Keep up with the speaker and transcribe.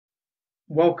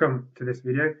Welcome to this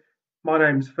video. My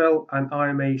name's Phil and I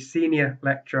am a senior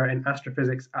lecturer in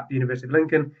astrophysics at the University of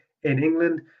Lincoln in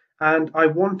England, and I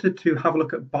wanted to have a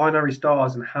look at binary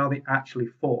stars and how they actually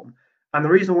form. And the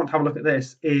reason I want to have a look at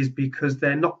this is because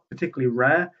they're not particularly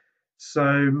rare.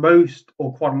 So most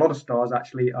or quite a lot of stars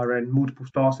actually are in multiple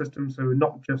star systems, so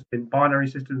not just in binary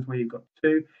systems where you've got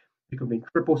two, it could be in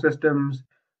triple systems,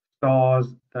 stars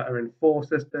that are in four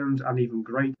systems, and even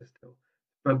greater still.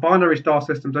 But binary star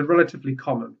systems are relatively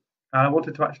common, and I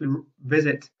wanted to actually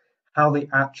visit how they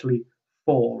actually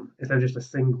form instead of just a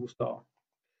single star.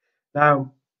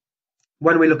 Now,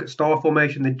 when we look at star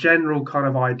formation, the general kind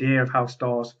of idea of how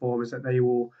stars form is that they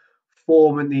will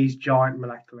form in these giant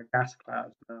molecular gas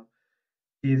clouds. Now,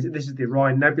 this is the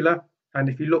Orion Nebula, and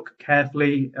if you look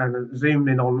carefully and zoom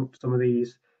in on some of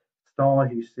these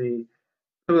stars, you see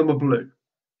some of them are blue.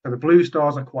 So the blue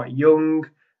stars are quite young,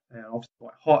 obviously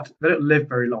quite hot. They don't live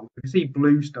very long. If you see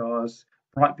blue stars,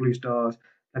 bright blue stars,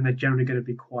 then they're generally going to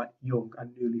be quite young and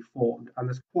newly formed. And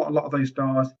there's quite a lot of those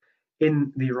stars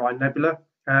in the Orion Nebula.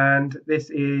 And this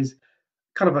is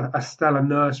kind of a stellar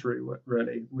nursery,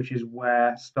 really, which is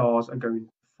where stars are going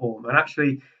to form. And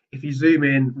actually, if you zoom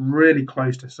in really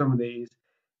close to some of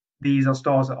these are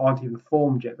stars that aren't even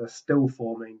formed yet. They're still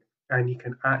forming. And you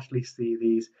can actually see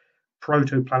these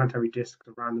protoplanetary disks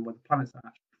around them where the planets are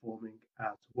actually forming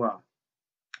as well.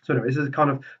 So anyway, this is kind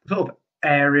of the sort of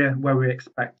area where we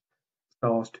expect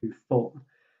stars to form.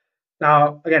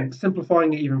 Now, again,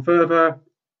 simplifying it even further,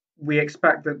 we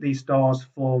expect that these stars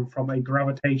form from a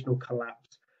gravitational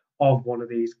collapse of one of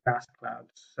these gas clouds.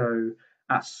 So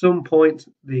at some point,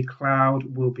 the cloud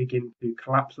will begin to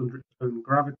collapse under its own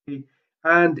gravity,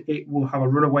 and it will have a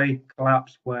runaway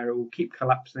collapse where it will keep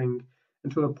collapsing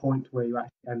until the point where you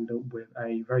actually end up with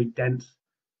a very dense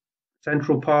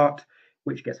central part,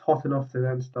 which gets hot enough to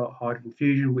then start hydrogen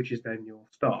fusion, which is then your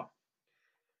star.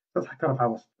 That's kind of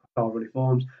how a star really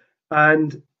forms.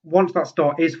 And once that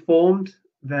star is formed,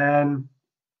 then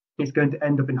it's going to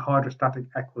end up in hydrostatic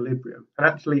equilibrium. And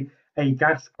actually, a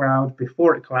gas cloud,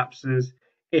 before it collapses,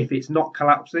 if it's not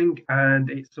collapsing and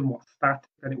it's somewhat static,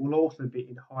 then it will also be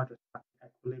in hydrostatic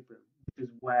equilibrium, which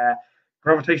is where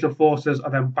gravitational forces are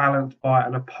then balanced by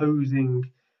an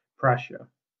opposing pressure.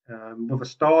 With a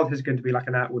star, this is going to be like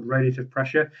an outward radiative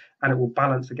pressure, and it will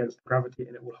balance against gravity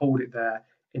and it will hold it there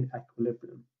in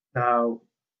equilibrium. Now,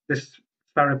 this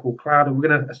spherical cloud, and we're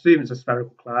going to assume it's a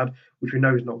spherical cloud, which we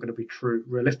know is not going to be true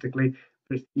realistically,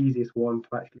 but it's the easiest one to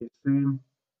actually assume.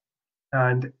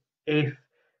 And if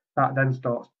that then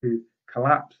starts to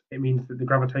collapse, it means that the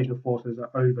gravitational forces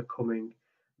are overcoming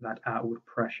that outward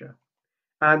pressure.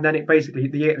 And then it basically, you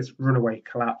get this runaway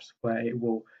collapse where it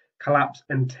will collapse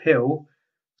until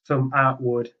some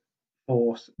outward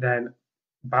force then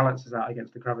balances out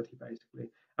against the gravity, basically.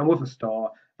 And with a star,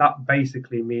 that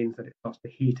basically means that it starts to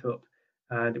heat up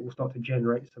and it will start to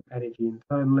generate some energy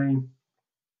internally,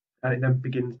 and it then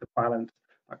begins to balance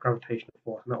that gravitational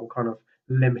force, and that will kind of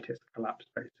limit its collapse,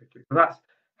 basically. So that's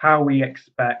how we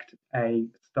expect a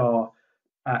star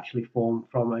actually form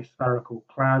from a spherical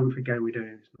cloud, which again we don't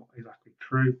is not exactly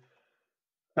true.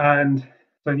 And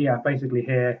so yeah, basically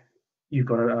here you've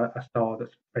got a star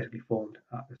that's basically formed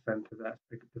at the center there.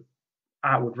 The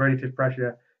outward radiative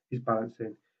pressure is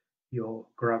balancing your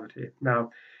gravity.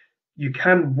 Now, you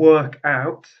can work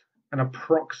out an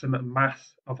approximate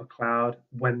mass of a cloud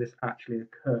when this actually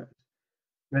occurs.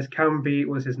 And this can be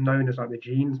what is known as like the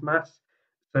Jeans mass.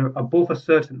 So above a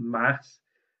certain mass,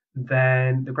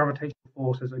 then the gravitational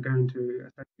forces are going to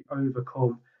essentially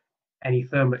overcome any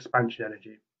thermal expansion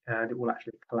energy, and it will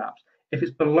actually collapse. If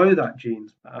it's below that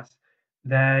Jeans mass,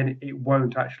 then it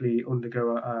won't actually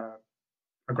undergo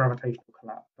a gravitational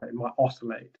collapse. It might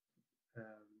oscillate.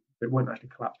 It won't actually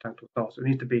collapse down to a star. So it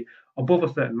needs to be above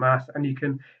a certain mass, and you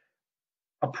can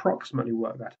approximately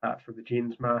work that out from the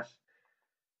Jeans mass.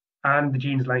 And the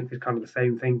Jeans length is kind of the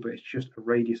same thing, but it's just a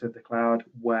radius of the cloud,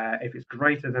 where if it's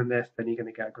greater than this, then you're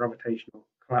going to get a gravitational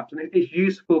collapse. And it's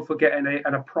useful for getting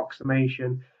an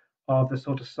approximation of the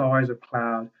sort of size of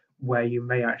cloud where you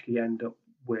may actually end up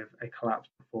with a collapse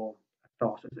before a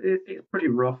star. So it's pretty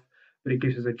rough, but it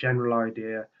gives us a general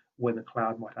idea when the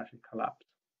cloud might actually collapse.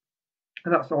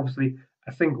 And that's obviously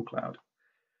a single cloud.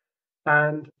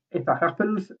 And if that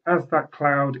happens, as that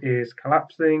cloud is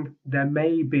collapsing, there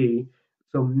may be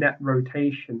some net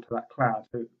rotation to that cloud.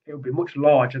 So it will be much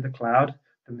larger, the cloud,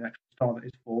 than the actual star that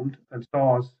is formed. And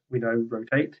stars, we know,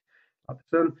 rotate like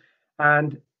the sun.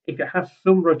 And if it has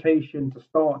some rotation to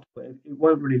start with, it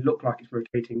won't really look like it's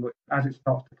rotating, but as it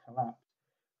starts to collapse,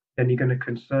 then you're going to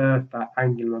conserve that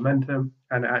angular momentum,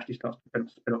 and it actually starts to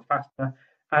spin up faster,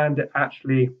 and it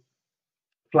actually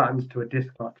flattens to a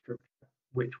disk-like structure.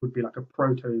 which would be like a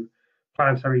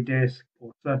protoplanetary disk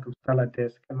or circumstellar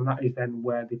disk, and that is then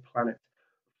where the planets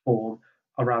form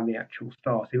around the actual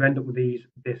star. So you end up with these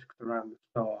disks around the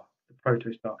star, the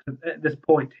protostar. At this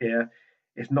point here,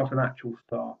 it's not an actual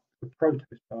star, it's a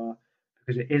protostar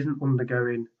because it isn't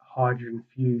undergoing hydrogen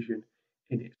fusion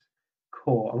in its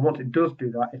core. And once it does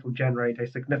do that, it will generate a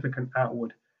significant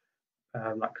outward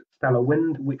like stellar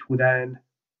wind, which will then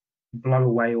blow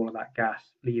away all of that gas,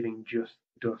 leaving just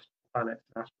dust, planets,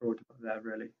 and asteroids up there,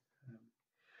 really.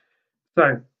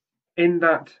 So, in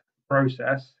that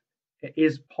process, it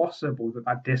is possible that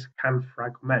that disk can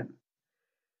fragment.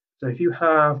 So, if you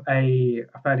have a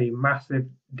fairly massive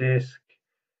disk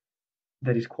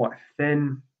that is quite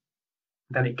thin,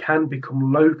 then it can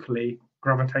become locally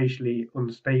gravitationally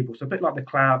unstable. So, a bit like the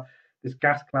cloud, this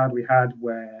gas cloud we had,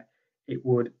 where it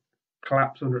would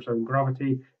collapse under its own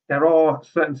gravity. There are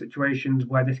certain situations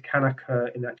where this can occur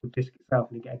in the actual disk itself,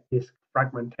 and you get a disk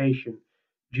fragmentation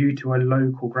due to a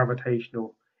local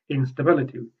gravitational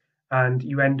instability. And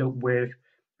you end up with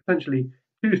essentially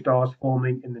two stars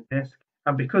forming in the disk.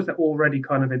 And because they're already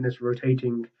kind of in this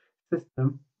rotating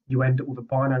system, you end up with a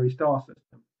binary star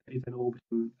system that is then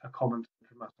orbiting a common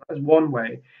center mass. That's one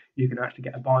way you can actually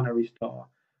get a binary star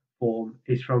form,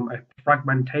 is from a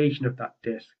fragmentation of that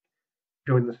disk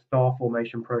during the star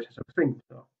formation process of a single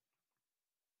star.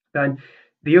 Then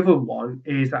the other one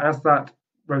is that as that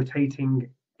rotating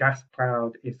gas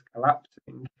cloud is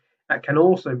collapsing, it can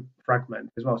also fragment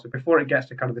as well. So before it gets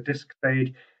to kind of the disk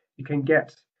stage, you can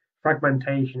get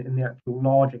fragmentation in the actual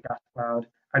larger gas cloud,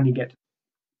 and you get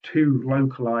two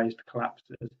localized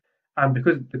collapses. And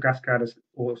because the gas cloud is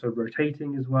also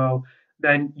rotating as well,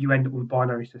 then you end up with a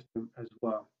binary system as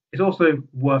well. It's also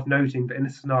worth noting that in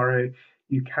this scenario,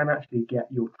 you can actually get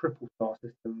your triple star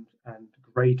systems and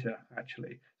greater,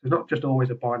 actually. So it's not just always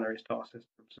a binary star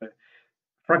system. So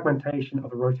fragmentation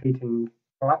of a rotating,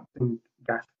 collapsing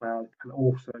gas cloud can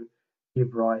also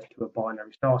give rise to a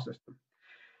binary star system.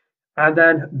 And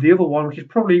then the other one, which is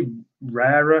probably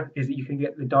rarer, is that you can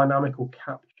get the dynamical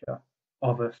capture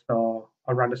of a star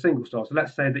around a single star. So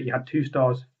let's say that you had two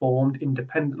stars formed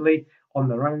independently on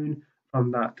their own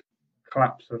from that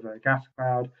collapse of a gas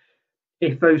cloud.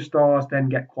 If those stars then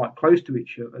get quite close to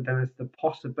each other, then there's the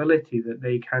possibility that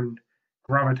they can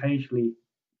gravitationally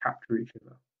capture each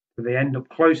other. So they end up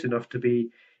close enough to be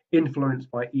influenced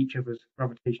by each other's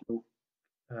gravitational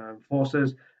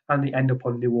forces, and they end up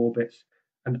on new orbits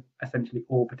and essentially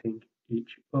orbiting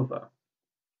each other.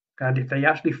 And if they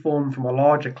actually form from a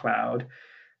larger cloud,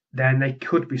 then they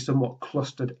could be somewhat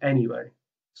clustered anyway.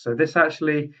 So this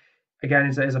actually, again,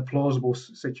 is a plausible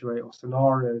situation or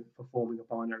scenario for forming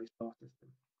a binary star system.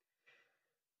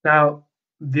 Now,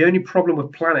 the only problem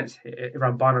with planets here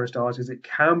around binary stars is it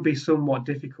can be somewhat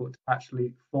difficult to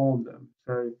actually form them.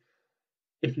 So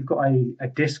if you've got a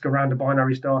disk around a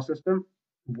binary star system,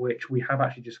 which we have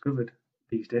actually discovered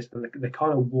these disks, and they're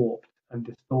kind of warped and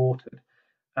distorted.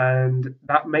 And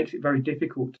that makes it very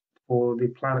difficult for the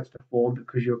planets to form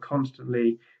because you're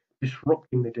constantly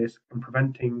disrupting the disk and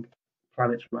preventing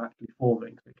planets from actually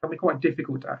forming. So it can be quite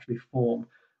difficult to actually form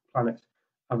planets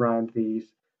around these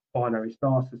binary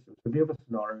star systems. So the other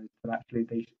scenario is that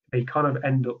actually they kind of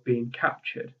end up being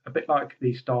captured, a bit like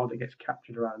the star that gets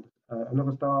captured around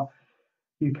another star.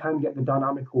 You can get the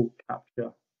dynamical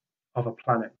capture of a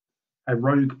planet, a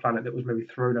rogue planet that was maybe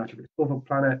thrown out of its other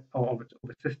planet or of its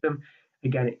other system.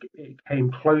 Again, it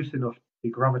came close enough to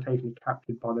be gravitationally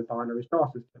captured by the binary star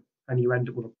system, and you end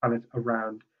up with a planet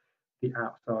around the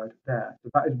outside there. So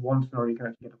that is one scenario you can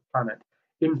actually get a planet.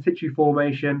 In situ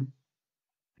formation,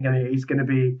 again, it is going to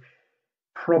be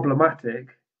problematic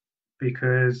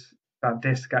because that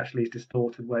disk actually is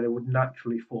distorted where they would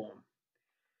naturally form.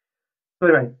 So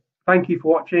anyway, thank you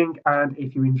for watching, and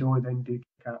if you enjoy, then do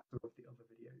check out some of the other